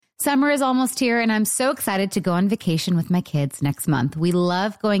Summer is almost here, and I'm so excited to go on vacation with my kids next month. We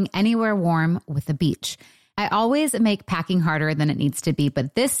love going anywhere warm with the beach. I always make packing harder than it needs to be,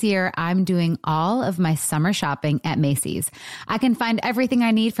 but this year I'm doing all of my summer shopping at Macy's. I can find everything I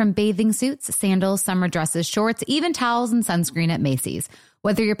need from bathing suits, sandals, summer dresses, shorts, even towels and sunscreen at Macy's.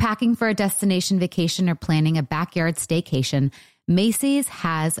 Whether you're packing for a destination vacation or planning a backyard staycation, Macy's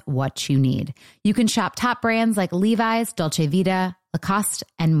has what you need. You can shop top brands like Levi's, Dolce Vita, Lacoste,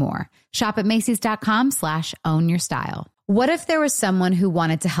 and more. Shop at Macy's.com/ownyourstyle. What if there was someone who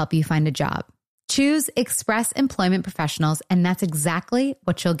wanted to help you find a job? Choose Express Employment Professionals, and that's exactly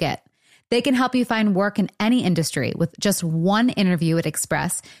what you'll get. They can help you find work in any industry. With just one interview at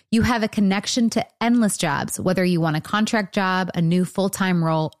Express, you have a connection to endless jobs, whether you want a contract job, a new full-time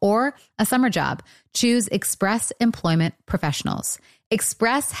role, or a summer job. Choose Express Employment Professionals.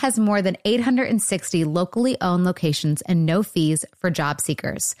 Express has more than 860 locally owned locations and no fees for job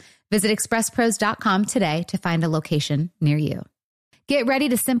seekers. Visit expresspros.com today to find a location near you. Get ready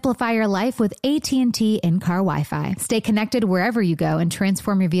to simplify your life with AT&T in-car Wi-Fi. Stay connected wherever you go and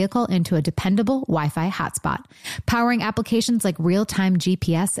transform your vehicle into a dependable Wi-Fi hotspot. Powering applications like real-time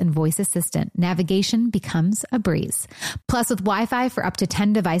GPS and voice assistant, navigation becomes a breeze. Plus, with Wi-Fi for up to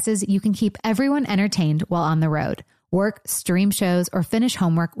 10 devices, you can keep everyone entertained while on the road. Work, stream shows, or finish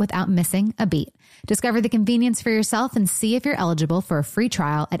homework without missing a beat. Discover the convenience for yourself and see if you're eligible for a free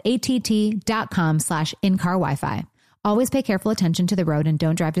trial at att.com/in-car Wi-Fi. Always pay careful attention to the road and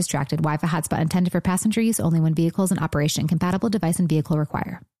don't drive distracted. Wi-Fi hotspot intended for passenger use only when vehicles in operation. Compatible device and vehicle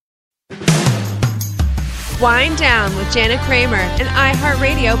require. Wind Down with Jana Kramer, an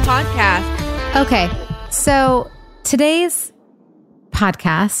iHeartRadio podcast. Okay, so today's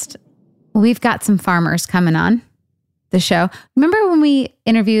podcast, we've got some farmers coming on the show. Remember when we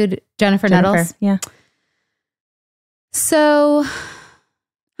interviewed Jennifer Nettles? Yeah. So,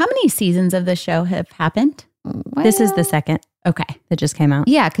 how many seasons of the show have happened? well, This is the second. Okay. That just came out.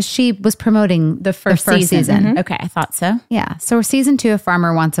 Yeah, because she was promoting The first season. season. Okay. I thought so. Yeah, so we're season 2 of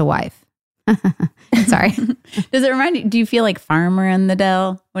Farmer Wants a Wife. Sorry. Does it remind you, do you feel like Farmer in the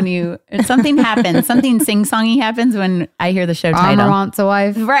Dell when something happens, something sing-songy happens when I hear the show Farmer title? Wants a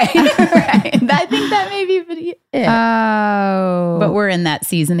Wife. Right. Right. I think that may be it. Oh. But we're in that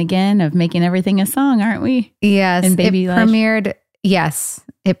season again of making everything a song, aren't we? Yes, in Baby it Life. premiered. Yes,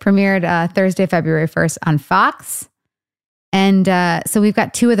 it premiered Thursday, February 1st on Fox. And so we've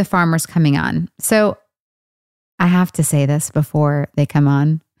got 2 of the farmers coming on. So I have to say this before they come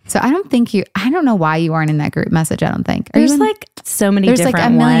on. So I don't know why you aren't in that group message. I don't think. There's like so many There's different like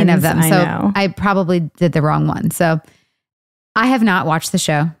a million ones. of them. I So know. I probably did the wrong one. So I have not watched the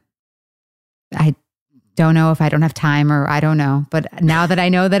show. I don't know if I don't have time or I don't know. But now that I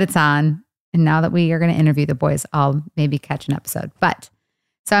know that it's on and now that we are going to interview the boys, I'll maybe catch an episode. But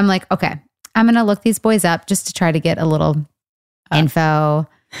so I'm like, okay, I'm going to look these boys up just to try to get a little info.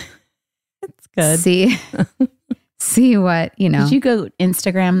 It's good. See what, Did you go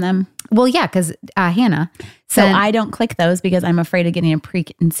Instagram them? Well, yeah, because Hannah. So I don't click those because I'm afraid of getting a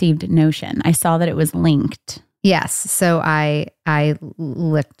preconceived notion. I saw that it was linked. Yes. So I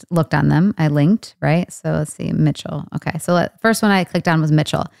looked on them. I linked, right? So let's see, Mitchell. Okay. So first one I clicked on was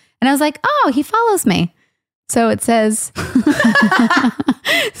Mitchell. And I was like, oh, he follows me. So it says,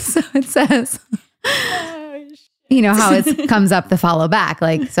 you know how it comes up the follow back.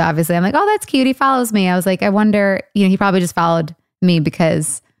 Like, so obviously I'm like, oh, that's cute. He follows me. I was like, I wonder, he probably just followed me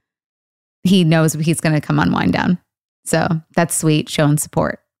because he knows he's going to come on Wind Down. So that's sweet, showing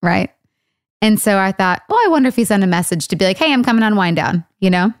support. Right. And so I thought, oh, I wonder if he sent a message to be like, hey, I'm coming on Wind Down,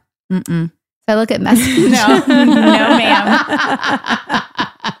 Mm-mm. So I look at message. No, ma'am.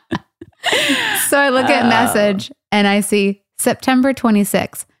 So I look at message and I see September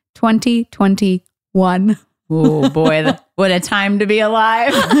 26, 2021. Oh boy, what a time to be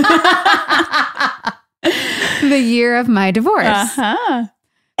alive. The year of my divorce. Uh-huh.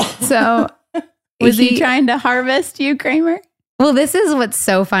 So Was he trying to harvest you, Kramer? Well, this is what's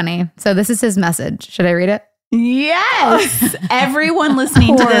so funny. So this is his message. Should I read it? Yes. Everyone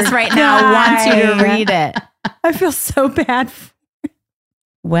listening to this right now wants you to read it. I feel so bad.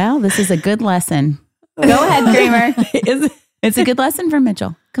 Well, this is a good lesson. Go ahead, Kramer. It's a good lesson for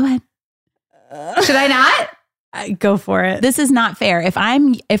Mitchell. Go ahead. Should I not? Go for it. This is not fair. If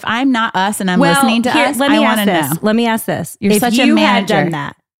I'm not us and I'm listening to us, I want to know. Let me ask this. You're if such a you had manager. done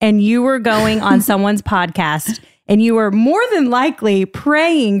that and you were going on someone's podcast and you were more than likely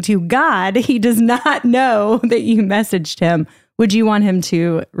praying to God, he does not know that you messaged him, would you want him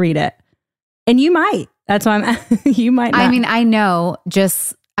to read it? And you might. That's why you might not. I mean, I know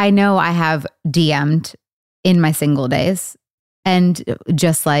I have DM'd in my single days And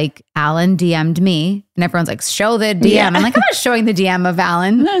just like Alan DM'd me, and everyone's like, show the DM. Yeah. I'm like, I'm not showing the DM of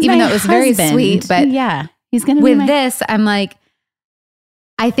Alan, No, it's even my though it was very husband. sweet. But yeah, he's going to be with this, I'm like,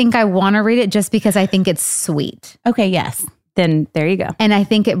 I think I want to read it just because I think it's sweet. Okay, yes. Then there you go. And I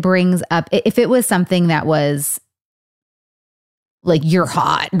think it brings up, if it was something that was like, you're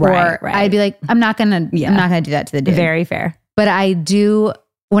hot, Right, or right. I'd be like, I'm not going to do that to the dude. Very fair. But I do,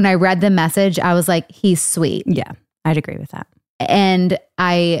 when I read the message, I was like, he's sweet. Yeah, I'd agree with that. And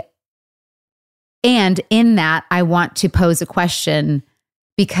in that, I want to pose a question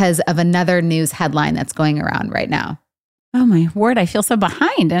because of another news headline that's going around right now. Oh my word, I feel so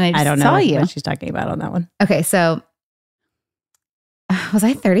behind, and I just I don't know saw you. what she's talking about on that one. Okay, so was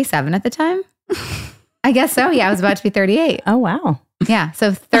I 37 at the time? I guess so. Yeah, I was about to be 38. Oh, wow. Yeah,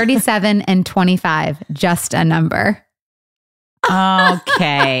 so 37 and 25, just a number.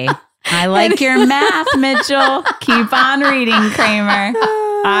 Okay. I like your math, Mitchell. Keep on reading, Kramer.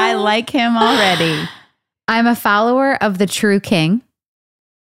 I like him already. I'm a follower of the true king.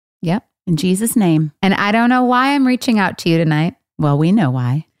 Yep. In Jesus' name. And I don't know why I'm reaching out to you tonight, Well, we know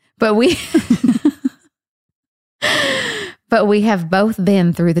why. but we have both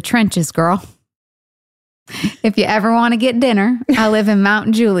been through the trenches, girl. If you ever want to get dinner, I live in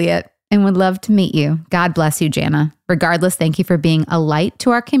Mount Juliet and would love to meet you. God bless you, Jana. Regardless, thank you for being a light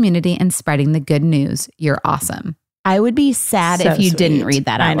to our community and spreading the good news. You're awesome. I would be sad So if you sweet. didn't read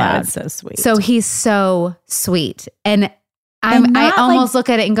that I out know, loud. it's so sweet. So he's so sweet. And I not almost look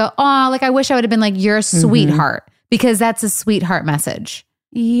at it and go, oh, like I wish I would have been like, you're a sweetheart, because that's a sweetheart message.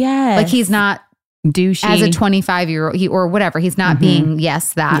 Yes. Like he's not douchey. as a 25-year-old or whatever. He's not being,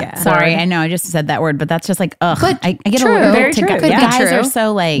 that. Yeah. Sorry, I know I just said that word, but that's just like, ugh. But I get true. a little Very to true. go. Could be Guys true. are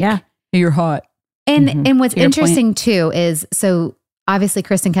so like, Yeah. you're hot. And Mhm. and what's To your interesting too is, so obviously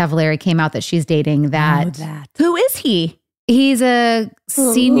Kristen Cavallari came out that she's dating that. Who is he? He's a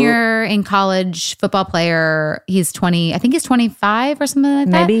senior in college, football player. He's 20, I think he's 25 or something like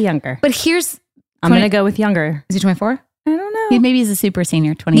that. Maybe younger. But here's, I'm 20 going to go with younger. is he 24? I don't know. Maybe he's a super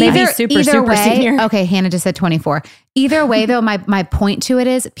senior, 20. Maybe he's super way, senior. Okay, Hannah just said 24. Either way, though, my point to it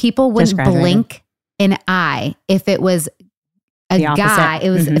is people wouldn't graduated. blink an eye if it was a The opposite. guy. It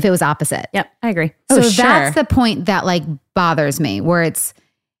was Mhm. if it was opposite. Yep, I agree. So Oh, sure. that's the point that like bothers me, where it's,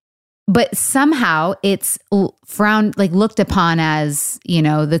 but somehow it's frowned, like looked upon as, you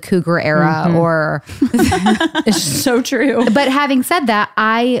know, the cougar era Mhm. or, It's so true. but having said that,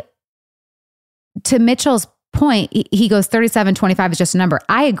 to Mitchell's point, he goes 37, 25 is just a number.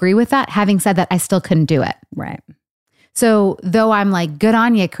 I agree with that. Having said that, I still couldn't do it. Right. So though I'm like, good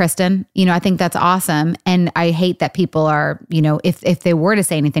on you, Kristen, you know, I think that's awesome. And I hate that people are, you know, if they were to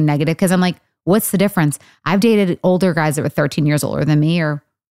say anything negative, because I'm like, what's the difference? I've dated older guys that were 13 years older than me, or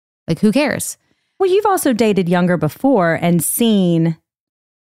like, who cares? Well, you've also dated younger before and seen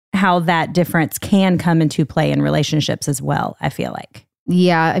how that difference can come into play in relationships as well, I feel like.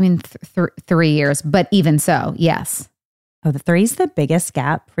 Yeah. I mean, 3 years, but even so, yes. Oh, the 3's the biggest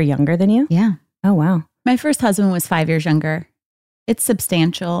gap for younger than you? Yeah. Oh, wow. My first husband was 5 years younger. It's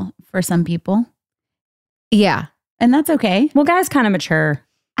substantial for some people, Yeah. and that's okay. Well, guys kind of mature.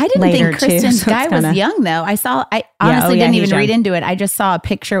 I didn't Later, think too, Kristen's so guy it's was kinda- young, though. I oh, honestly yeah, didn't he's even read young. into it. I just saw a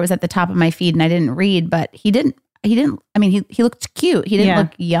picture. It was at the top of my feed, and I didn't read, but he didn't, I mean, he looked cute. He didn't Yeah.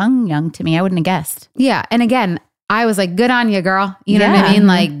 look young to me. I wouldn't have guessed. Yeah. And again, I was like, good on you, girl. You know what I Yeah. mean?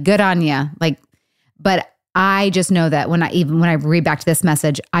 Like, good on you. Like, but I just know that when I read back to this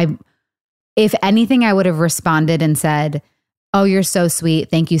message, if anything, I would have responded and said, oh, you're so sweet.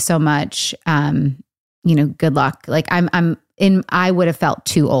 Thank you so much. You know, good luck. Like I would have felt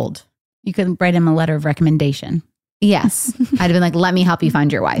too old. You could write him a letter of recommendation. Yes. I'd have been like, let me help you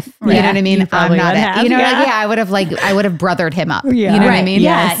find your wife. You know Yeah, what I mean? you probably would have, you know, yeah. like, yeah, I would have brothered him up. Yeah. You know what I Right. mean?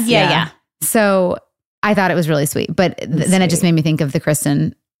 Yeah, Yes. yeah. So I thought it was really sweet, but then it just made me think of the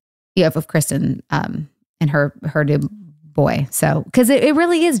Kristen, of Kristen and her new boy. So, because it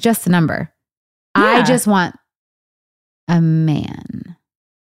really is just a number. I Yeah. just want a man.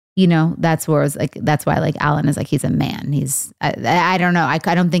 You know, that's where it's like, that's why like Alan is like, he's a man. I don't know. I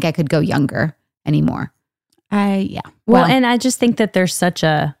don't think I could go younger anymore. Yeah. Well, and I just think that there's such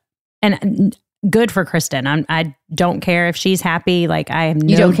and good for Kristen. I don't care if she's happy. Like I have no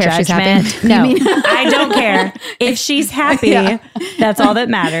You don't care if she's judgment. happy? No, You mean- I don't care if she's happy. Yeah. That's all that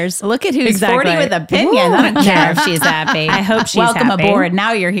matters. Look at who's Exactly. 40 with opinions. I don't care if she's happy. I hope she's Welcome happy. aboard.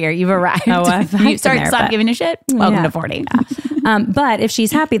 Now you're here. You've arrived. Oh, I've been there, Stop but- giving a shit. Welcome Yeah. to 40. But if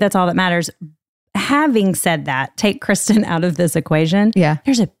she's happy, that's all that matters. Having said that, take Kristen out of this equation. Yeah.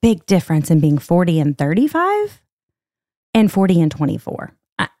 There's a big difference in being 40 and 35 and 40 and 24.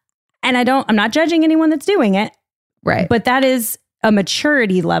 I'm not judging anyone that's doing it, Right. but that is a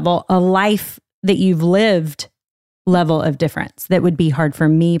maturity level, a life that you've lived level of difference that would be hard for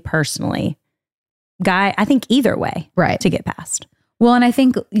me personally. Guy, I think either way, Right. to get past. Well, and I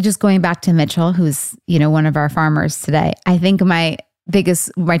think just going back to Mitchell, who's, one of our farmers today, I think my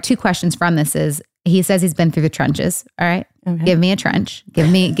two questions from this is, he says he's been through the trenches. All right. Okay. Give me a trench. Give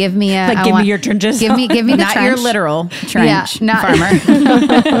me a, Give me your trenches. give me the Not trench. your literal trench, farmer.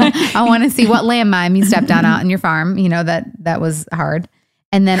 I want to see what landmine you stepped on out in your farm. That was hard.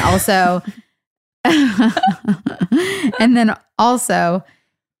 And then also,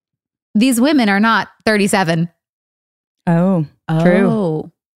 these women are not 37. Oh, true.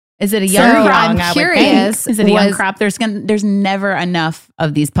 Oh. Is it a So young crop? I'm I would curious, think? Is it a young was- crop? There's never enough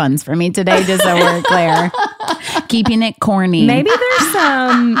of these puns for me today, just so we're clear. Keeping it corny. Maybe there's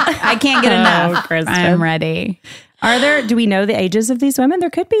some. I can't get enough. Kristen. I'm ready. Do we know the ages of these women?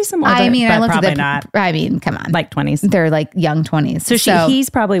 There could be some older, I but looked probably at not. I mean, come on. Like 20s. They're like young 20s. So he's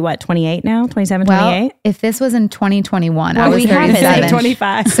probably what, 28 now? 27, well, 28? if this was in 2021, I Well, was we have it 37. at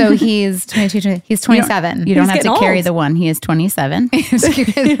 25. So he's 22, he's 27. You don't He's have to getting carry old. the one. He is 27.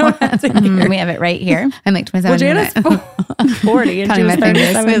 You don't have to carry- We have it right here. I'm like 27. Well, Janet's 40 and Counting she was my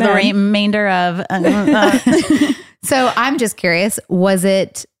fingers 37 With the then. remainder of... So I'm just curious, was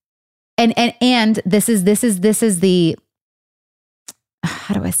it, and this is the,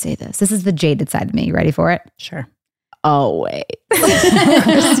 how do I say this? This is the jaded side of me. You ready for it? Sure. oh, wait.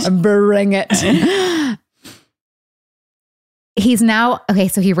 Bring it. He's now, okay,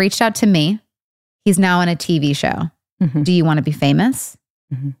 so he reached out to me. He's now on a TV show. Mhm. Do you want to be famous?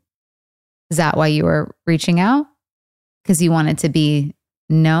 Mhm. Is that why you were reaching out? Because you wanted to be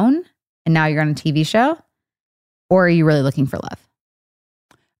known and now you're on a TV show? Or are you really looking for love?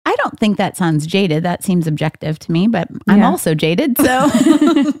 I don't think that sounds jaded. That seems objective to me, but I'm Yeah. also jaded. So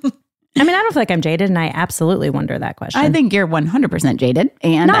I mean, I don't feel like I'm jaded, and I absolutely wonder that question. I think you're 100% jaded.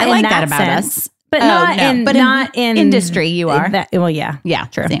 And Not I in like that that about sense, us. but Oh, not no. in But not in industry you are. Well, yeah, Yeah,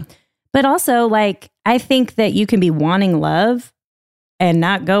 true. see. But also, like, I think that you can be wanting love and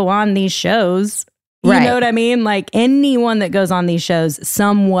not go on these shows. You Right. know what I mean? Like, anyone that goes on these shows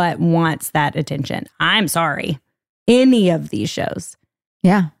somewhat wants that attention. I'm sorry. Any of these shows.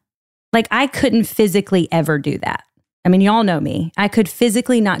 Yeah. Like, I couldn't physically ever do that. I mean, y'all know me. I could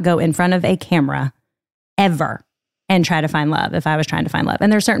physically not go in front of a camera ever and try to find love if I was trying to find love.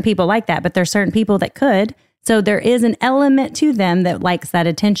 And there's certain people like that, but there's certain people that could. So there is an element to them that likes that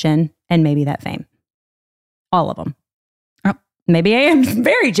attention and maybe that fame. All of them. Oh. Maybe I am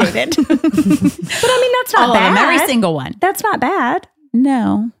very jaded. But I mean, that's not All of bad. them, every single one. That's not bad.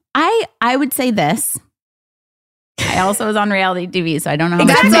 No. I would say this. I also was on reality TV, so I don't know how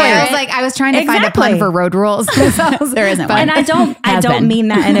That's much why you I know. was like, I was trying to find a Exactly. pun for road rules. There isn't one. And I Has don't been. mean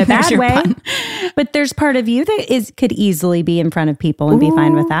that in a There's bad your way. pun. But there's part of you that could easily be in front of people and be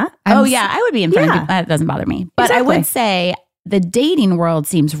fine with that. Oh, yeah. I would be in front of Yeah. people. That doesn't bother me. But I Exactly. would say the dating world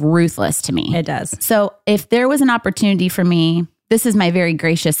seems ruthless to me. It does. So if there was an opportunity for me, this is my very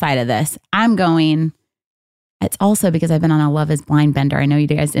gracious side of this. I'm going. It's also because I've been on a Love is Blind bender. I know you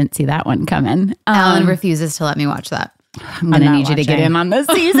guys didn't see that one coming. Alan refuses to let me watch that. I'm going to not need you to get watching. in on this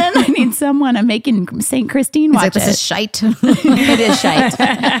season. I need someone. I'm making St. Christine He's watch like, this it. is shite. It is shite.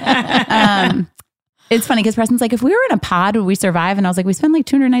 It's funny because Preston's like, if we were in a pod, would we survive? And I was like, we spend like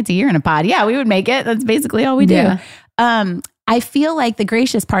 200 nights a year in a pod. Yeah, we would make it. That's basically all we do. Yeah. I feel like the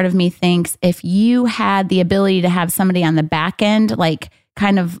gracious part of me thinks if you had the ability to have somebody on the back end, like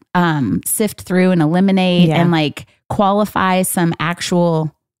kind of sift through and eliminate Yeah. and like qualify some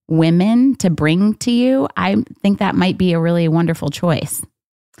actual women to bring to you, I think that might be a really wonderful choice.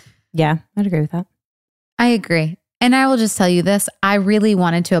 Yeah, I'd agree with that. I agree. And I will just tell you this. I really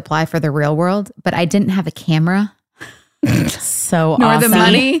wanted to apply for the real world, but I didn't have a camera So Nor the awesome.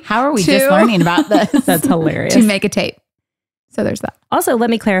 money How are we to- just learning about this? That's hilarious. to make a tape. So there's that. Also, let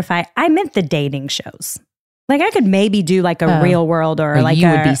me clarify. I meant the dating shows. Like, I could maybe do like a Oh. real world or Well, like you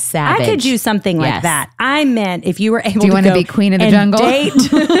would a- be savage. I could do something like Yes. that. I meant if you were able Do you to want to go be queen of the and jungle? date.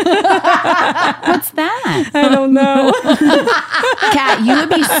 What's that? I don't know. Kat, you would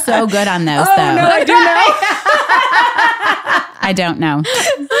be so good on those, Oh, though. no, I do I don't know.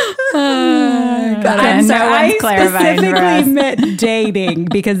 God, I'm no sorry. one's I clarifying for us. specifically meant dating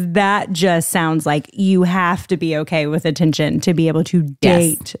because that just sounds like you have to be okay with attention to be able to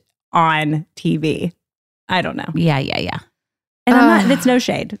date on TV. I don't know. Yeah. And I'm not, it's no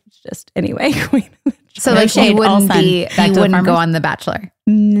shade. It's just, anyway, queen. So No like shade, you wouldn't all sun. be, Back you to the wouldn't go farmers. on The Bachelor.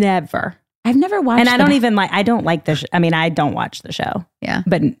 Never. I've never watched And I don't the- even like, I don't like the, I mean, I don't watch the show, Yeah.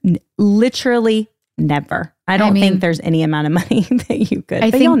 but literally never. I don't mean- think there's any amount of money that you could,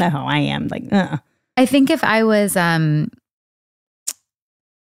 I but y'all think- know how I am. Like, I think if I was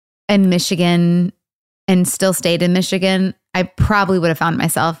in Michigan and still stayed in Michigan, I probably would have found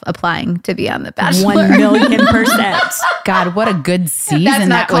myself applying to be on The Bachelor. 1,000,000%. God, what a good season That's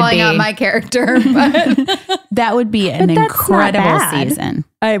not that would calling be. out my character, but That would be an But that's incredible not bad. season.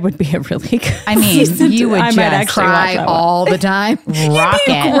 It would be a really good I mean, season. you would I might just actually watch cry that one. all the time. Rock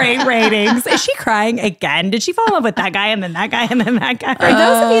it. Great ratings. Is she crying again? Did she fall in love with that guy and then that guy and then that guy? For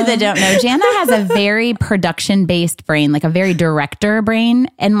those of you that don't know, Jana has a very production-based brain, like a very director brain,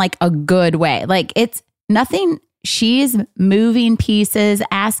 in like a good way. Like it's nothing. She's moving pieces,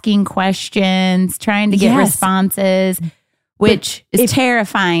 asking questions, trying to get Yes. responses, which is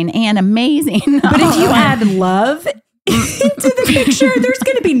terrifying and amazing. But if you add love into the picture, there's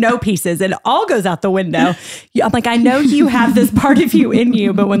going to be no pieces. It all goes out the window. I'm like, I know you have this part of you in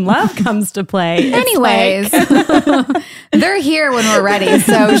you, but when love comes to play, it's Anyways, like- they're here when we're ready.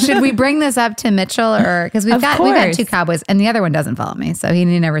 So should we bring this up to Mitchell, or because we've Of got course. 2 Cowboys, and the other one doesn't follow me, so he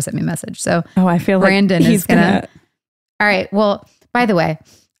never sent me a message. So oh, I feel like Brandon he's is gonna. All right. Well, by the way,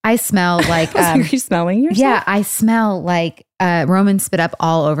 I smell like Are you smelling yourself? yeah, I smell like Roman spit up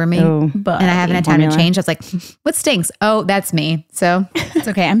all over me, Oh, But and I haven't had time to formula. change. I was like, what stinks? Oh, that's me. So it's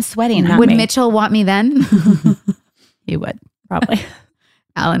okay. I'm sweating. Not would me. Mitchell want me then? You would. Probably.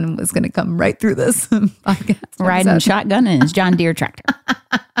 Alan was going to come right through this podcast. Riding episode. shotgun in his John Deere tractor.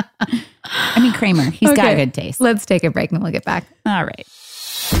 I mean, Kramer, he's got Okay. good taste. Let's take a break and we'll get back. All right.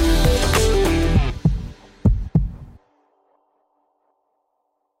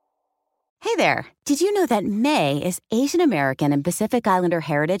 Hey there. Did you know that May is Asian American and Pacific Islander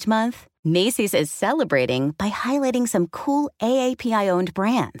Heritage Month? Macy's is celebrating by highlighting some cool AAPI-owned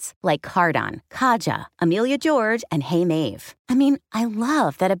brands like Cardon, Kaja, Amelia George, and Hey Mave. I mean, I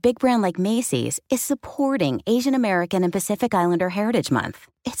love that a big brand like Macy's is supporting Asian American and Pacific Islander Heritage Month.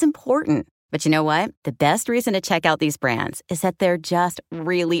 It's important. But you know what? The best reason to check out these brands is that they're just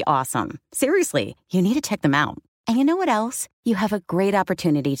really awesome. Seriously, you need to check them out. And you know what else? You have a great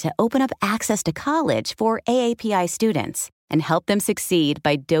opportunity to open up access to college for AAPI students and help them succeed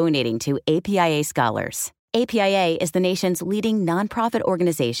by donating to APIA Scholars. APIA is the nation's leading nonprofit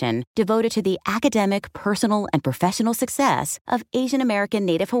organization devoted to the academic, personal, and professional success of Asian American,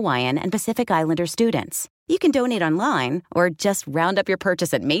 Native Hawaiian, and Pacific Islander students. You can donate online or just round up your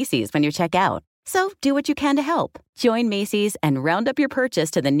purchase at Macy's when you check out. So do what you can to help. Join Macy's and round up your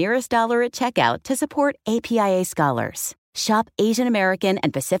purchase to the nearest dollar at checkout to support APIA Scholars. Shop Asian American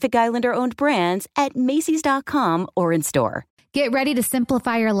and Pacific Islander owned brands at Macy's.com or in store. Get ready to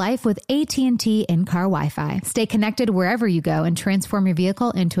simplify your life with AT&T in-car Wi-Fi. Stay connected wherever you go and transform your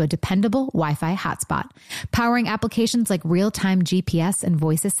vehicle into a dependable Wi-Fi hotspot. Powering applications like real-time GPS and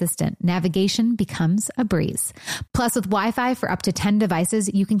voice assistant, navigation becomes a breeze. Plus, with Wi-Fi for up to 10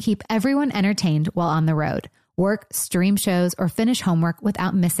 devices, you can keep everyone entertained while on the road. Work, stream shows, or finish homework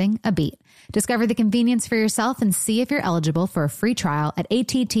without missing a beat. Discover the convenience for yourself and see if you're eligible for a free trial at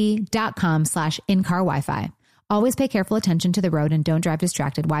att.com/in-car Wi-Fi. Always pay careful attention to the road and don't drive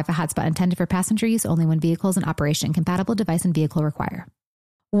distracted. Wi-Fi hotspot intended for passenger use only when vehicles in operation. Compatible device and vehicle require.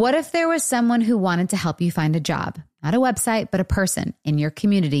 What if there was someone who wanted to help you find a job? Not a website, but a person in your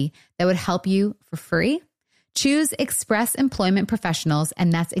community that would help you for free? Choose Express Employment Professionals,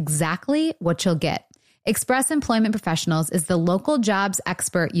 and that's exactly what you'll get. Express Employment Professionals is the local jobs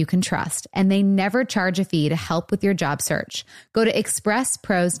expert you can trust, and they never charge a fee to help with your job search. Go to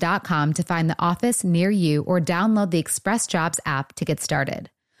expresspros.com to find the office near you or download the Express Jobs app to get started.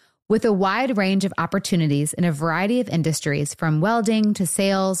 With a wide range of opportunities in a variety of industries, from welding to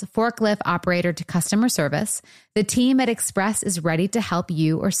sales, forklift operator to customer service, the team at Express is ready to help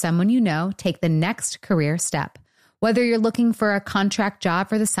you or someone you know take the next career step. Whether you're looking for a contract job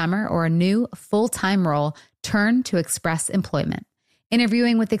for the summer or a new full-time role, turn to Express Employment.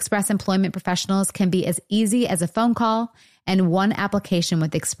 Interviewing with Express Employment Professionals can be as easy as a phone call, and one application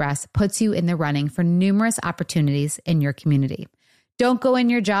with Express puts you in the running for numerous opportunities in your community. Don't go in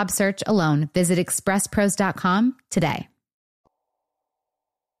your job search alone. Visit expresspros.com today.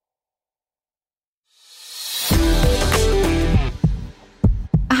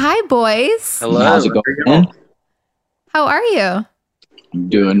 Hi, boys. Hello. How's it going? How are you? I'm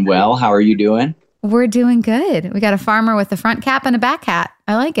doing well. How are you doing? We're doing good. We got a farmer with a front cap and a back hat.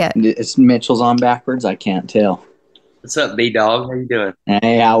 I like it. It's Mitchell's on backwards. I can't tell. What's up, B-Dog? How you doing?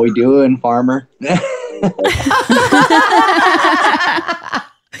 Hey, how we doing, farmer?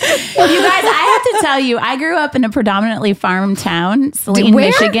 guys, I have to tell you, I grew up in a predominantly farm town, Saline, Where?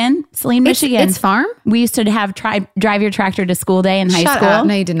 Michigan. Saline, Michigan. It's farm? We used to have drive your tractor to school day in high Shut school. up.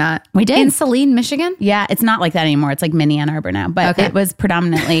 No, you did not. We did. In Saline, Michigan? Yeah, it's not like that anymore. It's like mini Ann Arbor now, but Okay. it was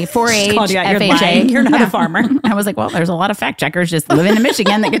predominantly 4-H, Called you out. You're FHA. lying. You're not a farmer. I was like, well, there's a lot of fact checkers just living in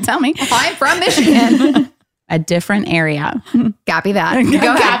Michigan that could tell me. I'm from Michigan. A different area. Copy that.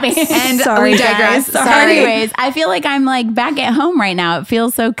 Go Copy. ahead. And Sorry, we digress. guys. Sorry. Anyways, I feel like I'm like back at home right now. It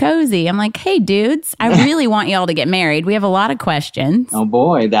feels so cozy. I'm like, hey, dudes, I really want y'all to get married. We have a lot of questions. Oh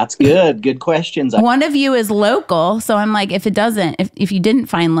boy, that's good. Good questions. One of you is local. So I'm like, if you didn't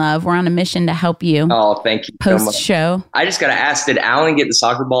find love, we're on a mission to help you Oh, thank you so post much. show. I just got to ask, did Alan get the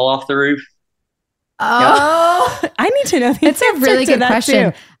soccer ball off the roof? Oh, I need to know the it's a answer really to good that,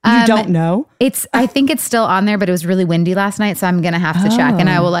 question. too. You don't know? I think it's still on there, but it was really windy last night, so I'm going to have to check, and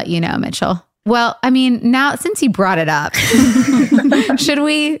I will let you know, Mitchell. Well, I mean, now since you brought it up, should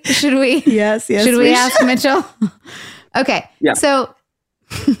we? Yes, Should we ask Mitchell? Okay. Yeah. So,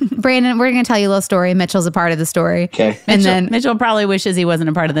 Brandon, we're going to tell you a little story. Mitchell's a part of the story. Okay. And then Mitchell probably wishes he wasn't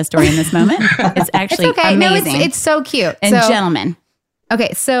a part of the story in this moment. It's actually it's okay. amazing. No, it's so cute. and So- gentlemen.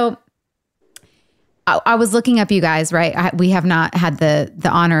 Okay, so I was looking up you guys, right? We have not had the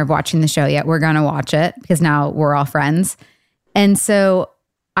honor of watching the show yet. We're going to watch it because now we're all friends. And so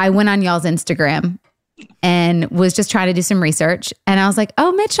I went on y'all's Instagram and was just trying to do some research. And I was like,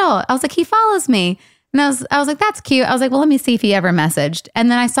 oh, Mitchell. I was like, he follows me. And I was like, that's cute. I was like, well, let me see if he ever messaged.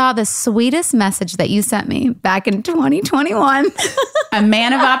 And then I saw the sweetest message that you sent me back in 2021. A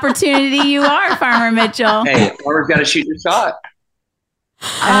man of opportunity you are, Farmer Mitchell. Hey, Farmer's got to shoot your shot.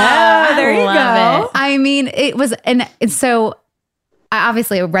 Oh, there you love go. it. I mean, it was, and so I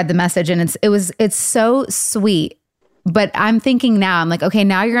obviously read the message and it's so sweet, but I'm thinking now, I'm like, okay,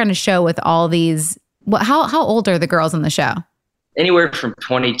 now you're on a show with all these, how old are the girls on the show? Anywhere from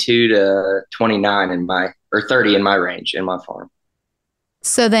 22 to 29 or 30 in my range in my farm.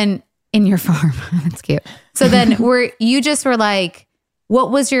 So then in your farm, that's cute. So then you just were like,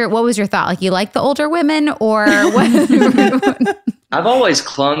 what was your thought? Like, you like the older women or what? I've always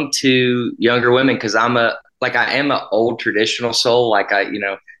clung to younger women because I am an old traditional soul,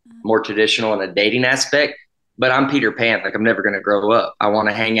 more traditional in a dating aspect, but I'm Peter Pan. Like, I'm never going to grow up. I want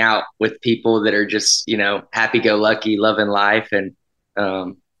to hang out with people that are just, happy go lucky, loving life. And,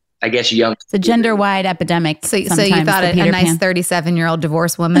 I guess young. It's a gender-wide epidemic. So you sometimes, thought the a Peter nice Pan. 37-year-old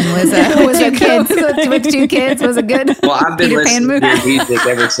divorced woman was a kid with 2 kids was a good Well, I've been Peter Pan listening movie. to your music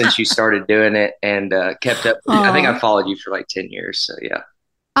ever since you started doing it and kept up. I think I followed you for like 10 years. So yeah.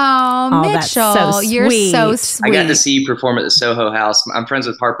 Oh, that's Mitchell, so you're so sweet. sweet. I got to see you perform at the Soho House. I'm friends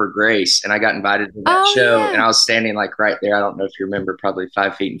with Harper Grace, and I got invited to that show. yeah. And I was standing like right there. I don't know if you remember, probably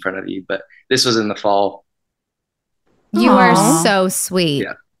 5 feet in front of you, but this was in the fall. You Aw. are so sweet.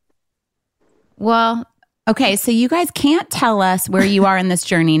 Yeah. Well, okay, so you guys can't tell us where you are in this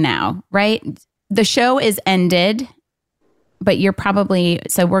journey now, right? The show is ended, but you're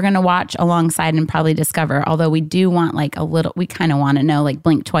so we're going to watch alongside and probably discover, although we do want we kind of want to know, like,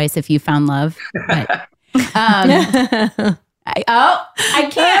 blink twice if you found love. But, I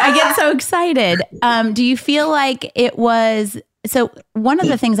can't. I get so excited. Do you feel like it was... So one of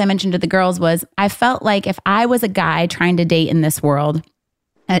the things I mentioned to the girls was I felt like if I was a guy trying to date in this world,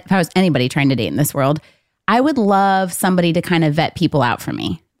 if I was anybody trying to date in this world, I would love somebody to kind of vet people out for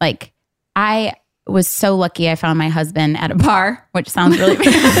me. Like, I was so lucky I found my husband at a bar, which sounds really...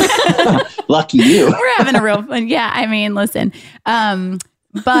 Lucky you. We're having a real fun. Yeah, I mean, listen.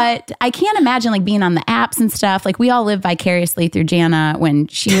 But I can't imagine like being on the apps and stuff. Like, we all live vicariously through Jana when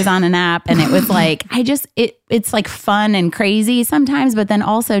she was on an app, and it was like, it's like fun and crazy sometimes, but then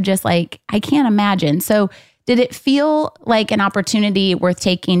also just like, I can't imagine. So did it feel like an opportunity worth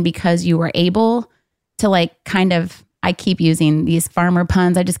taking because you were able to like kind of, I keep using these farmer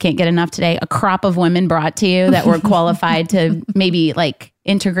puns, I just can't get enough today, a crop of women brought to you that were qualified to maybe like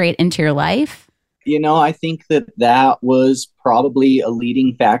integrate into your life? I think that was probably a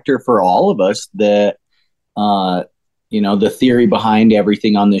leading factor for all of us that, the theory behind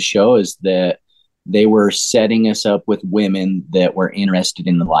everything on this show is that they were setting us up with women that were interested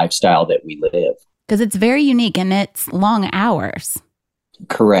in the lifestyle that we live. Because it's very unique and it's long hours.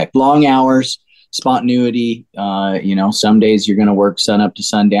 Correct. Long hours, spontaneity. Some days you're going to work sun up to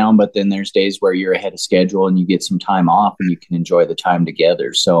sundown, but then there's days where you're ahead of schedule and you get some time off and you can enjoy the time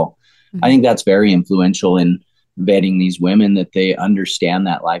together. So I think that's very influential in vetting these women, that they understand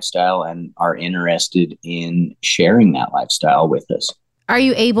that lifestyle and are interested in sharing that lifestyle with us. Are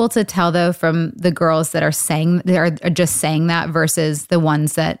you able to tell, though, from the girls that are just saying that versus the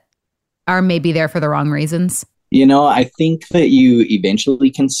ones that are maybe there for the wrong reasons? I think that you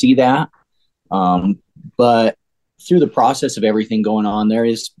eventually can see that. But through the process of everything going on, there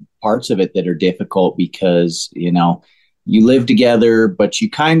is parts of it that are difficult because, you live together, but you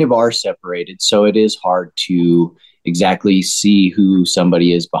kind of are separated. So it is hard to exactly see who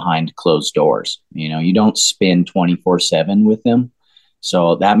somebody is behind closed doors. You don't spend 24/7 with them.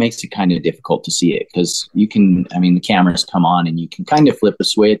 So that makes it kind of difficult to see it because the cameras come on and you can kind of flip a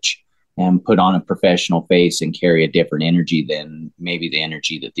switch and put on a professional face and carry a different energy than maybe the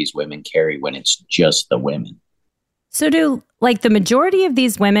energy that these women carry when it's just the women. So do the majority of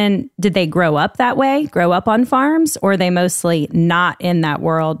these women, did they grow up that way, grow up on farms, or are they mostly not in that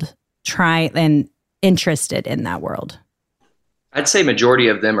world, and interested in that world? I'd say majority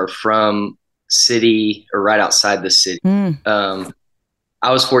of them are from city or right outside the city.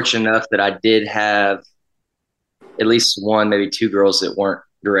 I was fortunate enough that I did have at least one, maybe two girls that weren't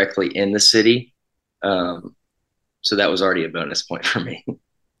directly in the city. So that was already a bonus point for me.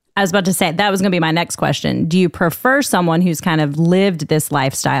 I was about to say, that was going to be my next question. Do you prefer someone who's kind of lived this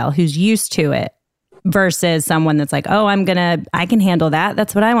lifestyle, who's used to it, versus someone that's like, oh, I can handle that.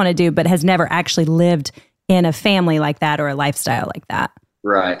 That's what I want to do, but has never actually lived in a family like that or a lifestyle like that?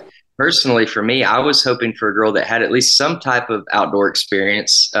 Right. Personally, for me, I was hoping for a girl that had at least some type of outdoor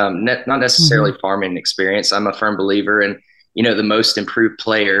experience, not necessarily farming experience. I'm a firm believer in, the most improved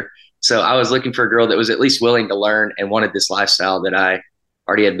player. So I was looking for a girl that was at least willing to learn and wanted this lifestyle that I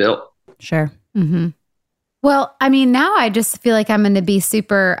already had built. Sure. Mm-hmm. Well, now I just feel like I'm going to be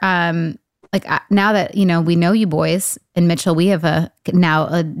super, now that, we know you boys and Mitchell, we have a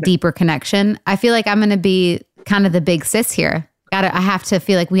deeper connection. I feel like I'm going to be kind of the big sis here. I have to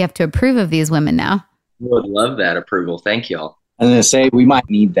feel like we have to approve of these women now. I would love that approval. Thank y'all. I'm going to say we might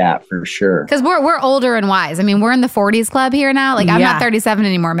need that for sure. Because we're older and wise. We're in the 40s club here now. I'm not 37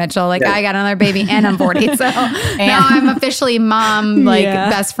 anymore, Mitchell. I got another baby and I'm 40. So now I'm officially mom,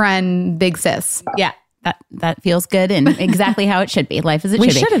 best friend, big sis. Yeah. That feels good and exactly how it should be. Life as it should be.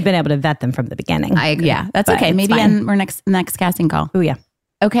 We should have been able to vet them from the beginning. I agree. Yeah, that's okay. Maybe in our next casting call. Oh, yeah.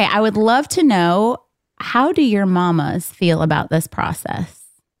 Okay, I would love to know, how do your mamas feel about this process?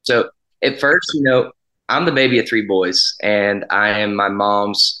 So at first, I'm the baby of three boys, and I am my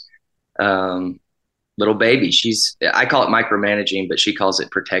mom's little baby. I call it micromanaging, but she calls it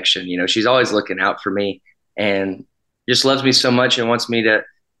protection. She's always looking out for me and just loves me so much and wants me to,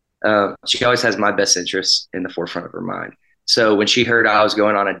 she always has my best interests in the forefront of her mind. So when she heard I was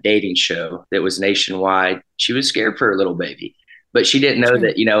going on a dating show that was nationwide, she was scared for her little baby, but she didn't know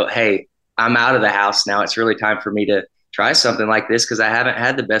that, hey, I'm out of the house now. It's really time for me to try something like this because I haven't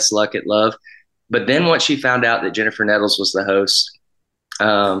had the best luck at love. But then once she found out that Jennifer Nettles was the host,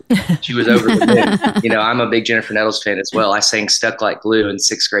 she was over the moon. I'm a big Jennifer Nettles fan as well. I sang Stuck Like Glue in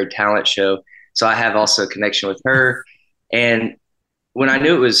 6th grade talent show. So I have also a connection with her. And when I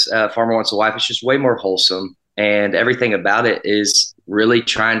knew it was Farmer Wants a Wife, it's just way more wholesome. And everything about it is really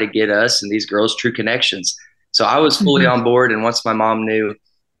trying to get us and these girls true connections. So I was fully on board. And once my mom knew,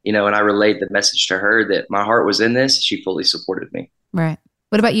 and I relayed the message to her that my heart was in this, she fully supported me. Right.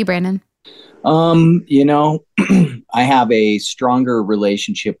 What about you, Brandon? I have a stronger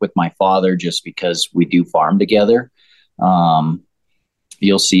relationship with my father just because we do farm together.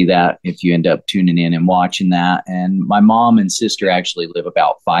 You'll see that if you end up tuning in and watching that. And my mom and sister actually live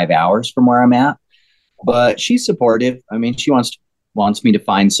about 5 hours from where I'm at, but she's supportive. She wants me to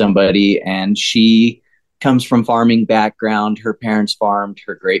find somebody, and she comes from farming background. Her parents farmed,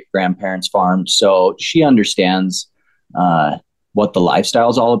 her great grandparents farmed. So she understands, what the lifestyle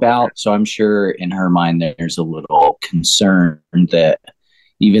is all about. So I'm sure in her mind there's a little concern that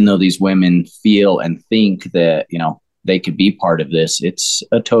even though these women feel and think that, they could be part of this, it's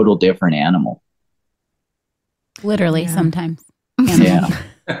a total different animal. Literally, sometimes. Yeah.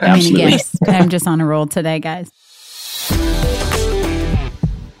 Again, I'm just on a roll today, guys.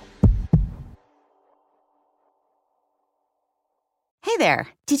 Hey there.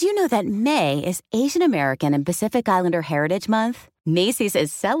 Did you know that May is Asian American and Pacific Islander Heritage Month? Macy's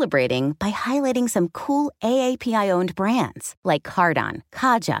is celebrating by highlighting some cool AAPI-owned brands like Cardon,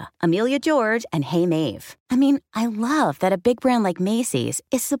 Kaja, Amelia George, and Hey Mave. I love that a big brand like Macy's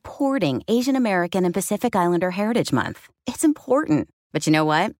is supporting Asian American and Pacific Islander Heritage Month. It's important. But you know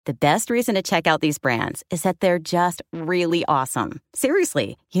what? The best reason to check out these brands is that they're just really awesome.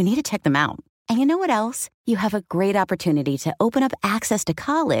 Seriously, you need to check them out. And you know what else? You have a great opportunity to open up access to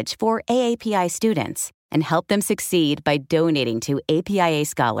college for AAPI students and help them succeed by donating to APIA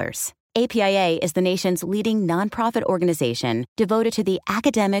Scholars. APIA is the nation's leading nonprofit organization devoted to the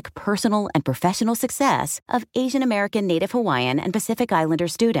academic, personal, and professional success of Asian American, Native Hawaiian, and Pacific Islander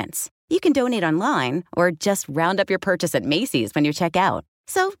students. You can donate online or just round up your purchase at Macy's when you check out.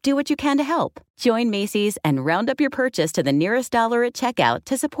 So do what you can to help. Join Macy's and round up your purchase to the nearest dollar at checkout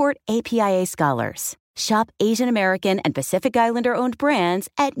to support APIA scholars. Shop Asian American and Pacific Islander owned brands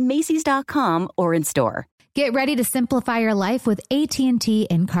at Macy's.com or in store. Get ready to simplify your life with AT&T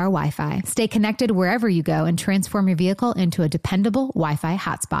in-car Wi-Fi. Stay connected wherever you go and transform your vehicle into a dependable Wi-Fi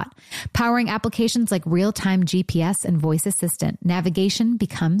hotspot. Powering applications like real-time GPS and voice assistant, navigation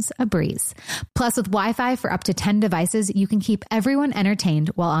becomes a breeze. Plus, with Wi-Fi for up to 10 devices, you can keep everyone entertained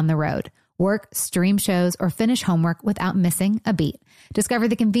while on the road. Work, stream shows, or finish homework without missing a beat. Discover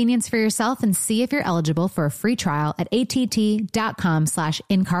the convenience for yourself and see if you're eligible for a free trial at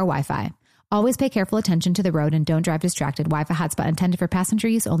att.com/in-car Wi-Fi. Always pay careful attention to the road and don't drive distracted. Wi-Fi hotspot intended for passenger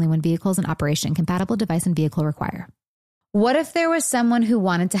use only when vehicles in operation. Compatible device and vehicle require. What if there was someone who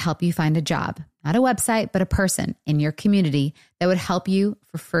wanted to help you find a job? Not a website, but a person in your community that would help you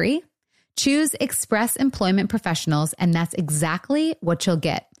for free? Choose Express Employment Professionals, and that's exactly what you'll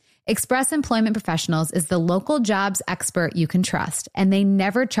get. Express Employment Professionals is the local jobs expert you can trust, and they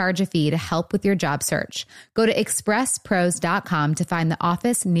never charge a fee to help with your job search. Go to expresspros.com to find the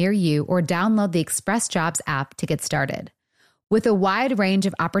office near you or download the Express Jobs app to get started. With a wide range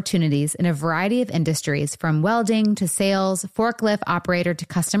of opportunities in a variety of industries, from welding to sales, forklift operator to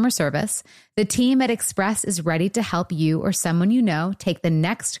customer service, the team at Express is ready to help you or someone you know take the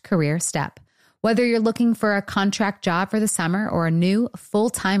next career step. Whether you're looking for a contract job for the summer or a new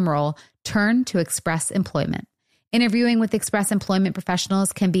full-time role, turn to Express Employment. Interviewing with Express Employment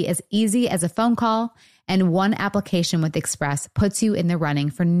Professionals can be as easy as a phone call, and one application with Express puts you in the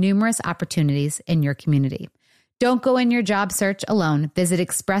running for numerous opportunities in your community. Don't go in your job search alone. Visit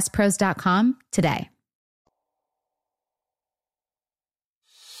expresspros.com today.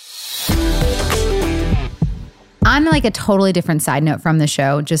 On like a totally different side note from the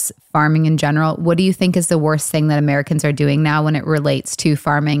show, just farming in general, what do you think is the worst thing that Americans are doing now when it relates to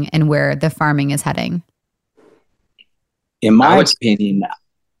farming and where the farming is heading? In my opinion,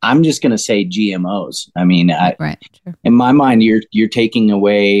 I'm just going to say GMOs. I mean, right, sure. In my mind, you're taking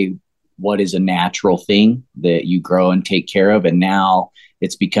away what is a natural thing that you grow and take care of, and now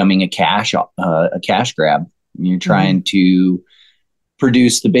it's becoming a cash grab. You're trying to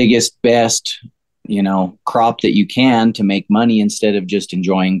produce the biggest, best, crop that you can to make money instead of just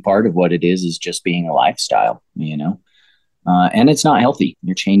enjoying part of what it is just being a lifestyle, and it's not healthy.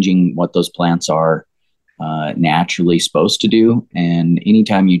 You're changing what those plants are naturally supposed to do. And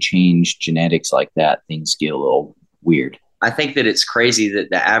anytime you change genetics like that, things get a little weird. I think that it's crazy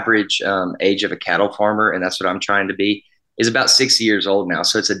that the average age of a cattle farmer, and that's what I'm trying to be, is about 60 years old now.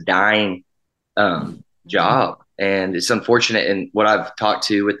 So it's a dying job. And it's unfortunate. And what I've talked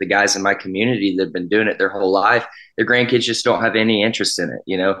to with the guys in my community that have been doing it their whole life, their grandkids just don't have any interest in it.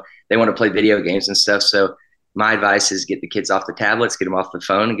 They want to play video games and stuff. So my advice is get the kids off the tablets, get them off the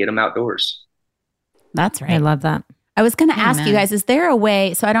phone, and get them outdoors. That's right. I love that. I was going to ask you guys, is there a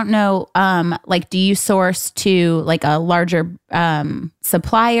way, so I don't know, do you source to like a larger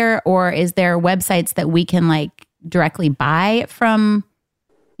supplier, or is there websites that we can directly buy from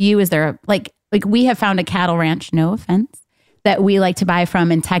you? Is there like we have found a cattle ranch, no offense, that we like to buy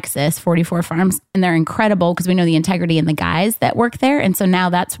from in Texas, 44 Farms, and they're incredible because we know the integrity and the guys that work there. And so now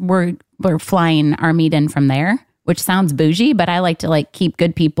we're flying our meat in from there, which sounds bougie, but I like to keep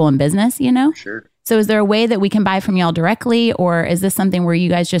good people in business, Sure. So is there a way that we can buy from y'all directly, or is this something where you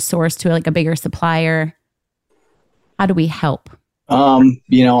guys just source to a bigger supplier? How do we help? On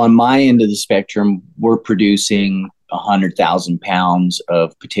my end of the spectrum, we're producing 100,000 pounds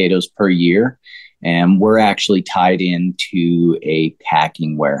of potatoes per year, and we're actually tied into a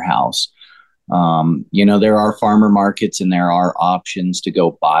packing warehouse. There are farmer markets and there are options to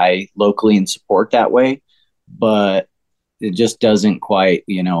go buy locally and support that way, but it just doesn't quite,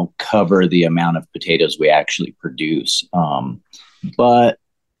 cover the amount of potatoes we actually produce. But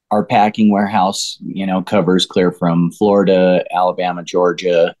our packing warehouse, covers clear from Florida, Alabama,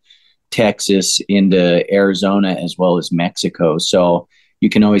 Georgia, Texas into Arizona, as well as Mexico. So you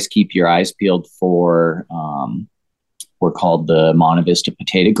can always keep your eyes peeled for, we're called the Monte Vista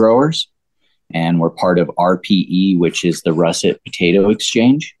Potato Growers, and we're part of RPE, which is the Russet Potato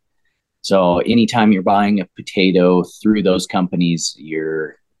Exchange. So anytime you're buying a potato through those companies,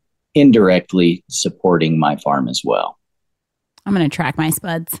 you're indirectly supporting my farm as well. I'm going to track my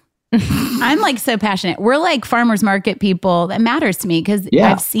spuds. I'm so passionate. We're farmers market people. That matters to me because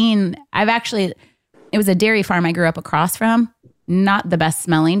it was a dairy farm I grew up across from. not the best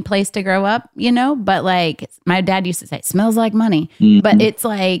smelling place to grow up, you know, but like my dad used to say, it smells like money. But it's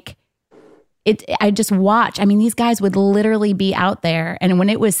like, I just watch. I mean, these guys would literally be out there. And when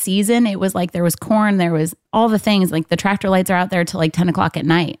it was season, it was like there was corn, there was all the things, like the tractor lights are out there till like 10 o'clock at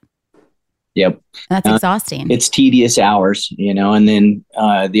night. Yep. That's exhausting. It's tedious hours, you know, and then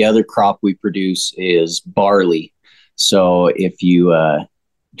the other crop we produce is barley. So if you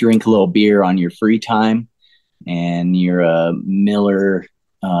drink a little beer on your free time and you're a Miller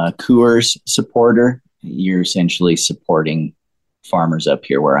Coors supporter, you're essentially supporting farmers up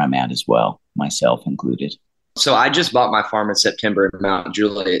here where I'm at as well, myself included. So I just bought my farm in September in Mount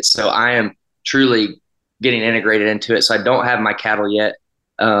Juliet. So I am truly getting integrated into it. So I don't have my cattle yet.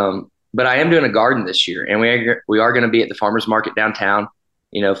 But I am doing a garden this year, and we are going to be at the farmer's market downtown,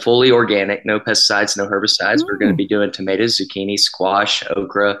 you know, fully organic, no pesticides, no herbicides. We're going to be doing tomatoes, zucchini, squash,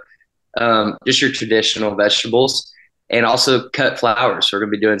 okra, just your traditional vegetables, and also cut flowers. So we're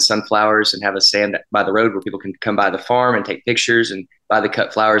going to be doing sunflowers and have a stand by the road where people can come by the farm and take pictures and buy the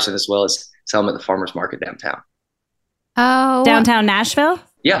cut flowers, and as well as sell them at the farmer's market downtown. Oh, Downtown Nashville?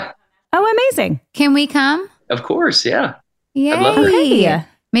 Yeah. Oh, amazing. can we come? Of course. Yeah. Yay. I'd love to. Hey.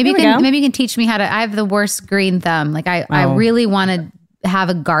 Maybe you There we can go. maybe you can teach me how to. I have the worst green thumb. Like I really want to have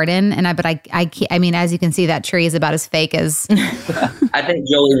a garden, and I mean, as you can see, that tree is about as fake as. I think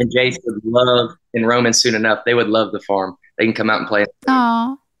Jolie and Jace would love, in Roman soon enough, they would love the farm. They can come out and play.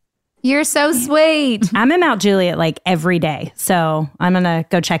 Oh, you're so sweet. I'm in Mount Juliet like every day. So I'm going to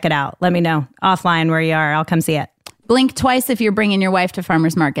go check it out. Let me know offline where you are. I'll come see it. Blink twice if you're bringing your wife to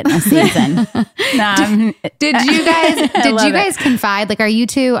farmer's market this season. Did you guys confide? Like, are you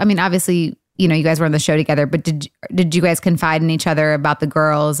two? I mean, obviously, you know, you guys were on the show together, but did you guys confide in each other about the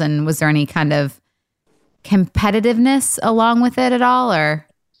girls? And was there any kind of competitiveness along with it at all, or?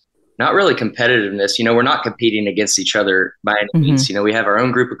 Not really competitiveness. You know, we're not competing against each other by any means. You know, we have our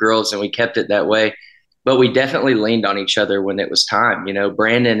own group of girls and we kept it that way, but we definitely leaned on each other when it was time. You know,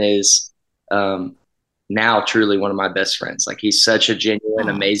 Brandon is now truly one of my best friends. Like, he's such a genuine,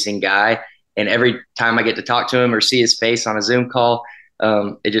 amazing guy. And every time I get to talk to him or see his face on a Zoom call,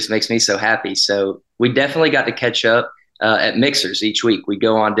 it just makes me so happy. So we definitely got to catch up at mixers each week. We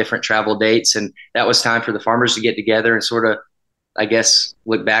go on different travel dates, and that was time for the farmers to get together and sort of, I guess,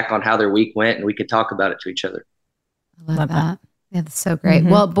 look back on how their week went, and we could talk about it to each other. I love that. Yeah, that's so great.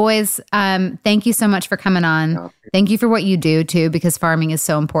 Well, boys, thank you so much for coming on. Thank you for what you do too, because farming is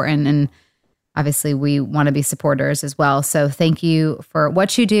so important, and obviously we want to be supporters as well. So thank you for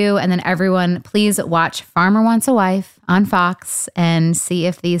what you do. And then everyone, please watch Farmer Wants a Wife on Fox and see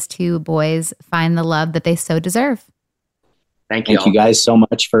if these two boys find the love that they so deserve. Thank you. Thank you guys so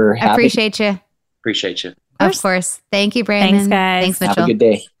much for having me. Appreciate you. Appreciate you. Of course. Thank you, Brandon. Thanks, guys. Thanks, Mitchell. Have a good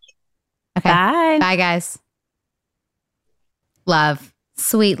day. Okay. Bye. Bye, guys. Love.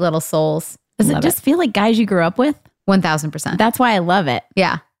 Sweet little souls. Does it Love just feel like guys you grew up with? 1,000%. That's why I love it.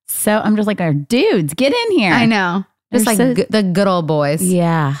 Yeah. So I'm just like, our dudes, get in here. I know. Just They're like so- the good old boys.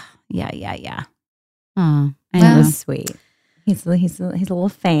 Yeah. Oh. I That know. was sweet. He's a little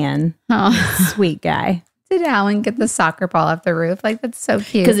fan. Oh. Sweet guy. Did Alan get the soccer ball off the roof? Like, that's so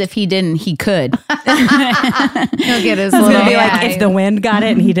cute. Because if he didn't, he could. He'll get his It's little going to be guy. like, if the wind got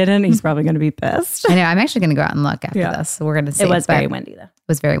it and he didn't, he's probably going to be pissed. I know. I'm actually going to go out and look after Yeah. this. So we're going to see. It was But very windy, though. It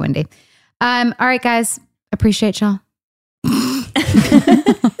was very windy. All right, guys. Appreciate y'all.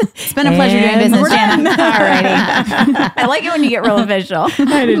 It's been a pleasure doing And business, we're Jana. done. Alrighty. I like it when you get real official.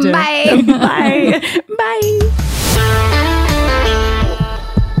 I did too. Bye. Bye. Bye.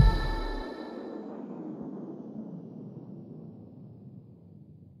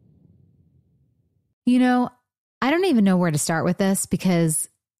 You know, I don't even know where to start with this because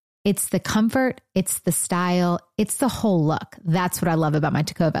it's the comfort, it's the style, it's the whole look. That's what I love about my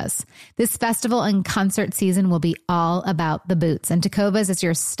Tecovas. This festival and concert season will be all about the boots, and Tecovas is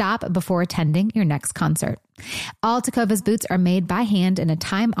your stop before attending your next concert. All Tecovas boots are made by hand in a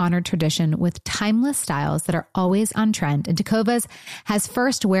time-honored tradition with timeless styles that are always on trend, and Tecovas has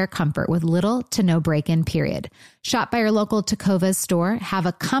first wear comfort with little to no break-in period. Shop by your local Tecovas store, have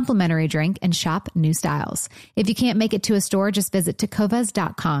a complimentary drink, and shop new styles. If you can't make it to a store, just visit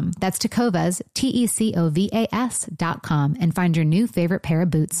tecovas.com. That's Tecovas, TECOVAS.com, and find your new favorite pair of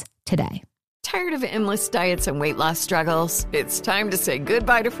boots today. Tired of endless diets and weight loss struggles? It's time to say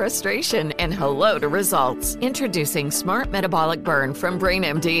goodbye to frustration and hello to results. Introducing Smart Metabolic Burn from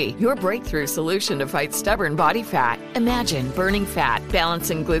BrainMD, your breakthrough solution to fight stubborn body fat. Imagine burning fat,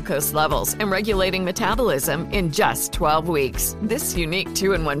 balancing glucose levels, and regulating metabolism in just 12 weeks. This unique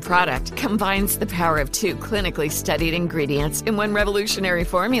 2-in-1 product combines the power of 2 clinically studied ingredients in one revolutionary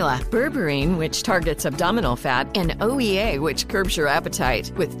formula. Berberine, which targets abdominal fat, and OEA, which curbs your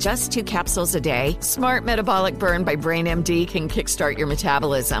appetite. With just 2 capsules a day, Smart Metabolic Burn by BrainMD can kickstart your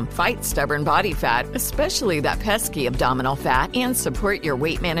metabolism, fight stubborn body fat, especially that pesky abdominal fat, and support your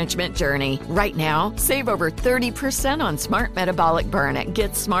weight management journey. Right now, save over 30% on Smart Metabolic Burn at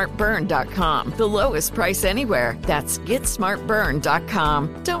GetSmartBurn.com. The lowest price anywhere. That's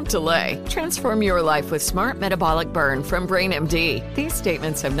GetSmartBurn.com. Don't delay. Transform your life with Smart Metabolic Burn from BrainMD. These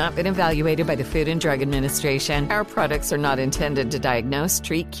statements have not been evaluated by the Food and Drug Administration. Our products are not intended to diagnose,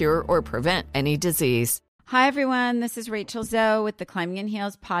 treat, cure, or prevent any disease. Hi, everyone. This is Rachel Zoe with the Climbing in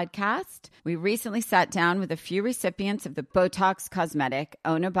Heels podcast. We recently sat down with a few recipients of the Botox Cosmetic,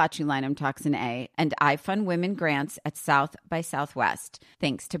 Onabotulinum Toxin A, and iFund Women grants at South by Southwest,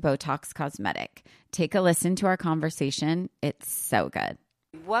 thanks to Botox Cosmetic. Take a listen to our conversation. It's so good.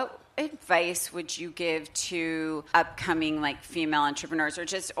 What advice would you give to upcoming female entrepreneurs or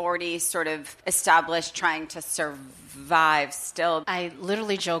just already sort of established trying to survive still? I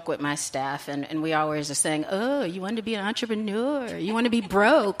literally joke with my staff and we always are saying, oh, you want to be an entrepreneur? You want to be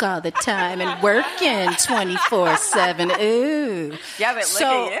broke all the time and working 24/7. Ooh. Yeah, but look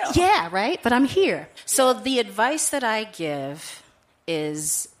at you. Yeah, right? But I'm here. So the advice that I give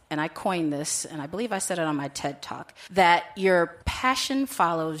is, and I coined this, and I believe I said it on my TED Talk, that your passion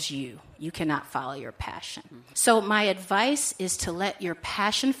follows you. You cannot follow your passion. Mm-hmm. So my advice is to let your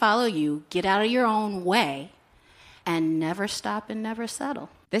passion follow you, get out of your own way, and never stop and never settle.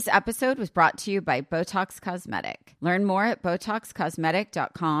 This episode was brought to you by Botox Cosmetic. Learn more at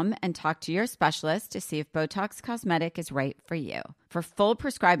BotoxCosmetic.com and talk to your specialist to see if Botox Cosmetic is right for you. For full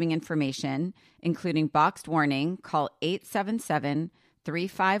prescribing information, including boxed warning, call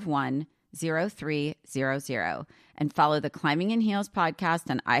 877-351-0300 and follow the Climbing in Heels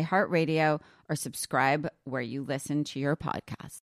podcast on iHeartRadio or subscribe where you listen to your podcast.